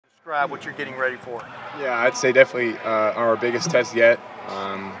Describe what you're getting ready for. Yeah, I'd say definitely our biggest test yet.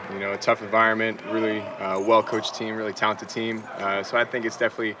 A tough environment, really well-coached team, really talented team. So I think it's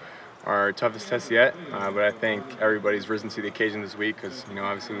definitely our toughest test yet. But I think everybody's risen to the occasion this week because,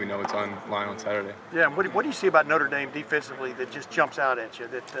 obviously we know it's on line on Saturday. Yeah, and what do you see about Notre Dame defensively that just jumps out at you,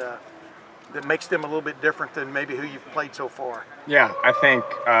 that makes them a little bit different than maybe who you've played so far? Yeah, I think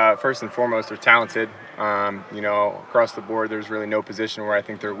first and foremost they're talented. Across the board, there's really no position where I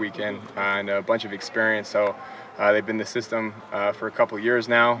think they're weak in, and a bunch of experience. So they've been in the system for a couple of years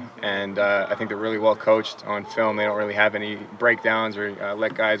now, and I think they're really well coached on film. They don't really have any breakdowns or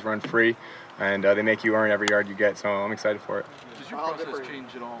let guys run free, and they make you earn every yard you get. So I'm excited for it. Does your process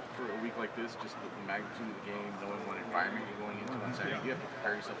change at all for a week like this? Just the magnitude of the game, knowing what environment you're going into on Saturday. Do you have to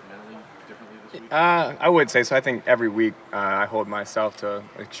prepare yourself mentally differently this week? I would say so. I think every week I hold myself to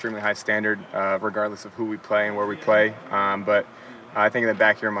an extremely high standard, regardless of who we play and where we play. But I think in the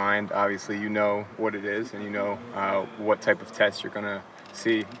back of your mind, obviously, you know what it is, and you know what type of test you're going to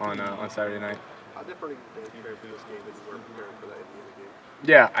see on Saturday night. How different are you preparing for this game than you were preparing for that at the end of the game?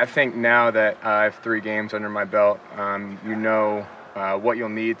 Yeah, I think now that I have 3 games under my belt, you know what you'll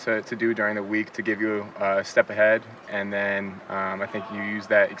need to do during the week to give you a step ahead. And then I think you use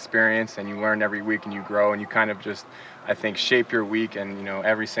that experience and you learn every week and you grow and you kind of just, I think, shape your week. And,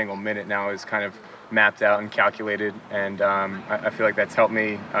 every single minute now is kind of mapped out and calculated. And I feel like that's helped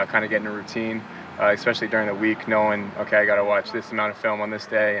me kind of get in a routine, especially during the week, knowing, okay, I got to watch this amount of film on this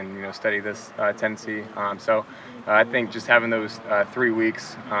day and, study this tendency. So I think just having those 3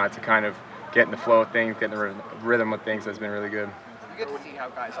 weeks to kind of get in the flow of things, get in the rhythm of things has been really good. You get to see how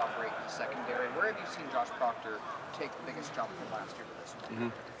guys operate in the secondary. Where have you seen Josh Proctor take the biggest jump from last year to this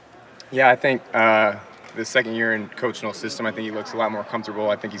one? Yeah, I think the second year in Coach Noll's system, I think he looks a lot more comfortable.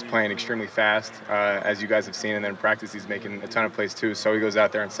 I think he's playing extremely fast, as you guys have seen, and then in practice he's making a ton of plays too. So he goes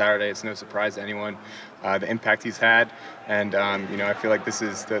out there on Saturday. It's no surprise to anyone the impact he's had, and I feel like this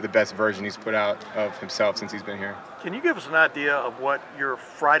is the best version he's put out of himself since he's been here. Can you give us an idea of what your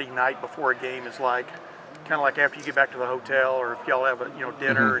Friday night before a game is like? Kind of like after you get back to the hotel, or if y'all have a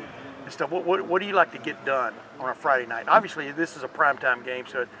dinner and stuff. What do you like to get done on a Friday night? Obviously, this is a primetime game,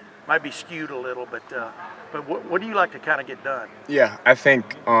 so it might be skewed a little, but what do you like to kind of get done? Yeah, I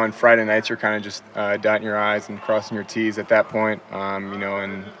think on Friday nights you're kind of just dotting your I's and crossing your T's at that point.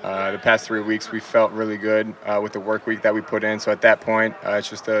 In the past 3 weeks we felt really good with the work week that we put in. So at that point, it's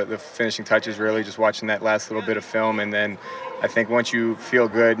just the finishing touches, really, just watching that last little bit of film. And then I think once you feel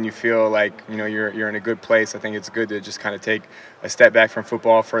good and you feel like you're in a good place, I think it's good to just kind of take a step back from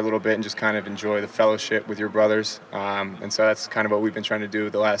football for a little bit and just kind of enjoy the fellowship with your brothers. And so that's kind of what we've been trying to do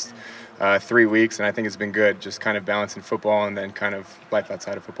the last 3 weeks, and I think it's been good, just kind of balancing football and then kind of life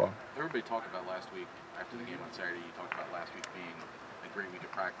outside of football. Everybody talked about last week after the game on Saturday. You talked about last week being a great week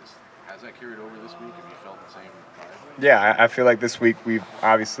of practice. Has that carried over this week? Have you felt the same vibe? Yeah, I feel like this week we've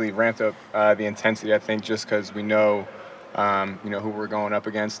obviously ramped up the intensity. I think just because we know who we're going up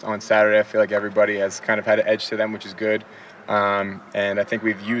against on Saturday. I feel like everybody has kind of had an edge to them, which is good. And I think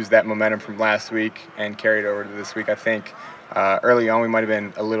we've used that momentum from last week and carried over to this week. I think early on we might have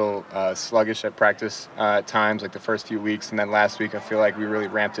been a little sluggish at practice times, like the first few weeks. And then last week I feel like we really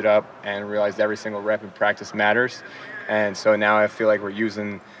ramped it up and realized every single rep in practice matters. And so now I feel like we're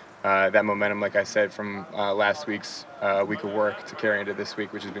using that momentum, like I said, from last week's week of work to carry into this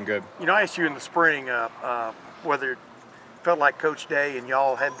week, which has been good. I asked you in the spring whether it felt like Coach Day and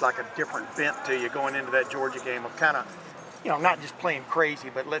y'all had like a different bent to you going into that Georgia game of kind of, not just playing crazy,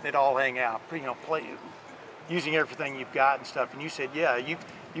 but letting it all hang out, using everything you've got and stuff. And you said, yeah, you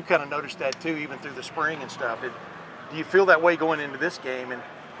kind of noticed that too, even through the spring and stuff. Do you feel that way going into this game? And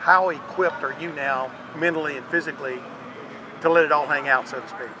how equipped are you now, mentally and physically, to let it all hang out, so to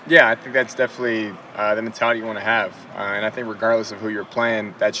speak? Yeah, I think that's definitely the mentality you want to have. And I think regardless of who you're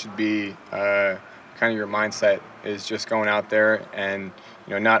playing, that should be kind of your mindset, is just going out there and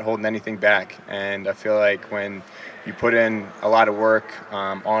not holding anything back. And I feel like when you put in a lot of work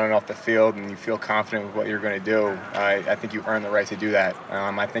on and off the field and you feel confident with what you're going to do, I think you earn the right to do that.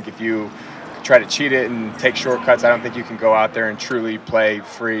 I think if you try to cheat it and take shortcuts, I don't think you can go out there and truly play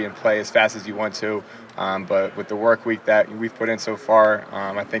free and play as fast as you want to. But with the work week that we've put in so far,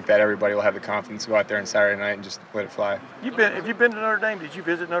 I think that everybody will have the confidence to go out there on Saturday night and just let it fly. Have you been to Notre Dame? Did you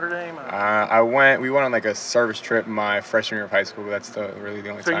visit Notre Dame? We went on like a service trip my freshman year of high school, but that's really the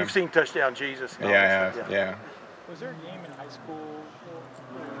only time. So you've seen Touchdown Jesus? Yeah. Was there a game in high school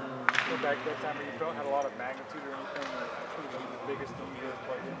looking back at that time, where you felt had a lot of magnitude or anything, like the biggest thing you ever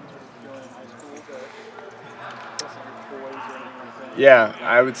played in, sort of feeling in high school, that testing your poise or anything like that? Yeah,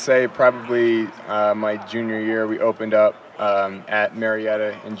 I would say probably my junior year we opened up at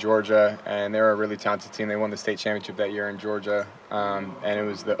Marietta in Georgia, and they were a really talented team. They won the state championship that year in Georgia, and it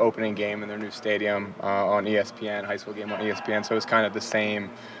was the opening game in their new stadium on ESPN, high school game on ESPN. So it was kind of the same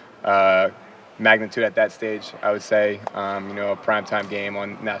magnitude at that stage, I would say. You know, a primetime game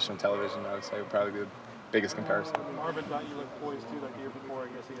on national television, I would say, would probably be the biggest comparison. Marvin thought you looked poised too, like the year before, I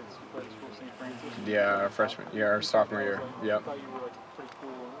guess he played at school St. Francis. Yeah, our freshman year, our sophomore year. Yep. I thought you were like pretty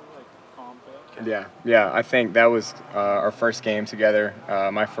cool, like calm fit. Yeah. I think that was our first game together.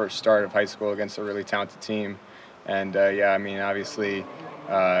 My first start of high school against a really talented team, and yeah, I mean, obviously,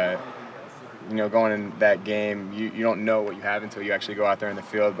 you know, going in that game, you don't know what you have until you actually go out there in the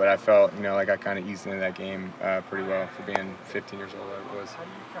field. But I felt, you know, like I kind of eased into that game pretty well for being 15 years old. I was. How do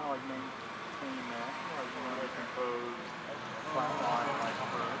you kind of like maintain that, like, you know, like composed, flat line, like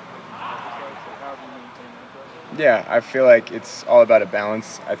how do you maintain that? Yeah, I feel like it's all about a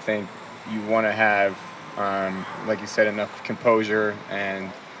balance. I think you want to have, like you said, enough composure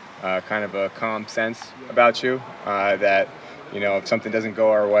and kind of a calm sense about you that, you know, if something doesn't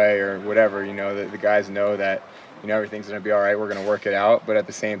go our way or whatever, you know, the guys know that, you know, everything's going to be all right. We're going to work it out. But at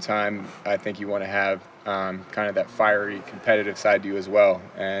the same time, I think you want to have kind of that fiery, competitive side to you as well,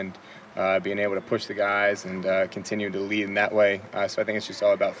 and being able to push the guys and continue to lead in that way. So I think it's just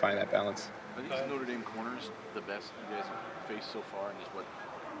all about finding that balance. Are these Notre Dame corners the best you guys have faced so far, and just what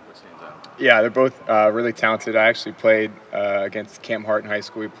stands out? Yeah, they're both really talented. I actually played against Cam Hart in high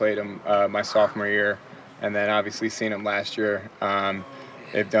school. We played them my sophomore year, and then obviously seen them last year.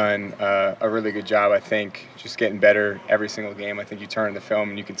 They've done a really good job, I think, just getting better every single game. I think you turn the film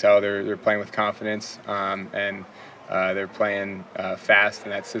and you can tell they're playing with confidence, and they're playing fast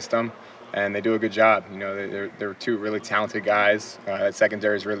in that system, and they do a good job. You know, they're two really talented guys. That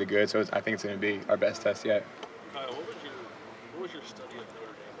secondary is really good, so I think it's going to be our best test yet. What was your study of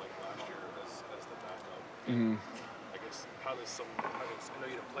Notre Dame like last year as the backup? Mm-hmm. I guess I know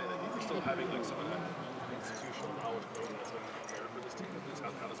you didn't play that. You're still having like some of that institutional knowledge going that's like prepared for this team.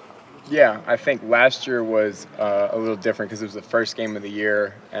 How does that help you? Yeah, I think last year was a little different because it was the first game of the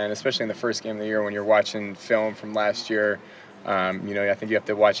year, and especially in the first game of the year when you're watching film from last year, you know, I think you have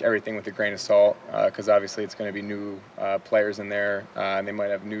to watch everything with a grain of salt because obviously it's going to be new players in there, and they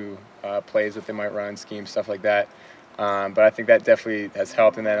might have new plays that they might run, schemes, stuff like that. But I think that definitely has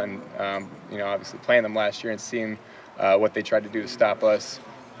helped, and then you know, obviously playing them last year and seeing what they tried to do to stop us,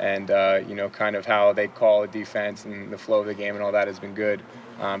 and you know, kind of how they call a defense and the flow of the game and all that has been good.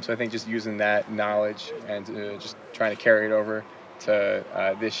 So I think just using that knowledge and just trying to carry it over to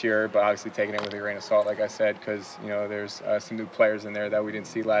this year, but obviously taking it with a grain of salt, like I said, because you know there's some new players in there that we didn't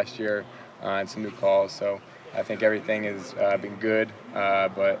see last year and some new calls. So I think everything has been good,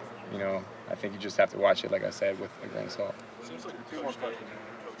 but you know, I think you just have to watch it, like I said, with a grain of salt. It seems like Coach Hartline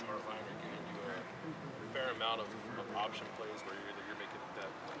are giving you a fair amount of option plays where you're making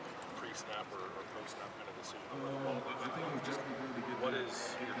that pre-snap or post-snap kind of decision on the ball. What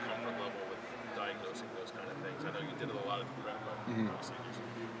is your comfort level with diagnosing those kind of things? I know you did it a lot at the prep, but obviously there's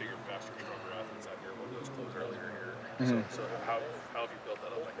bigger, faster, stronger athletes out here. One of those close earlier here. So how have you built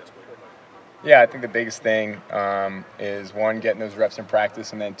that up, I guess, with your mind? Yeah, I think the biggest thing is one, getting those reps in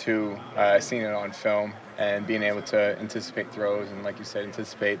practice, and then two, seeing it on film and being able to anticipate throws and, like you said,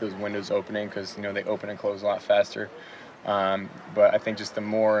 anticipate those windows opening because, you know, they open and close a lot faster. But I think just the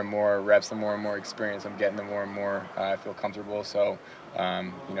more and more reps, the more and more experience I'm getting, the more and more I feel comfortable. So,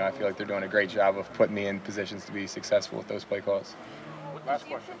 you know, I feel like they're doing a great job of putting me in positions to be successful with those play calls. Last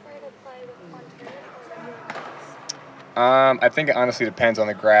question. I think it honestly depends on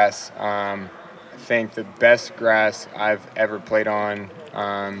the grass. I think the best grass I've ever played on,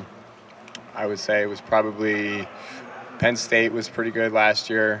 I would say, was probably Penn State was pretty good last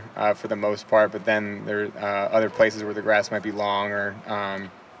year for the most part, but then there are other places where the grass might be long or,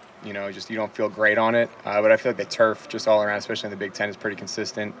 you know, just you don't feel great on it. But I feel like the turf just all around, especially in the Big Ten, is pretty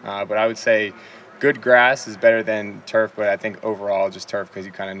consistent. But I would say good grass is better than turf, but I think overall just turf because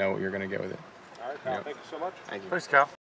you kind of know what you're going to get with it. All right, Kyle, thank you so much. Thank you. Thanks, Kyle.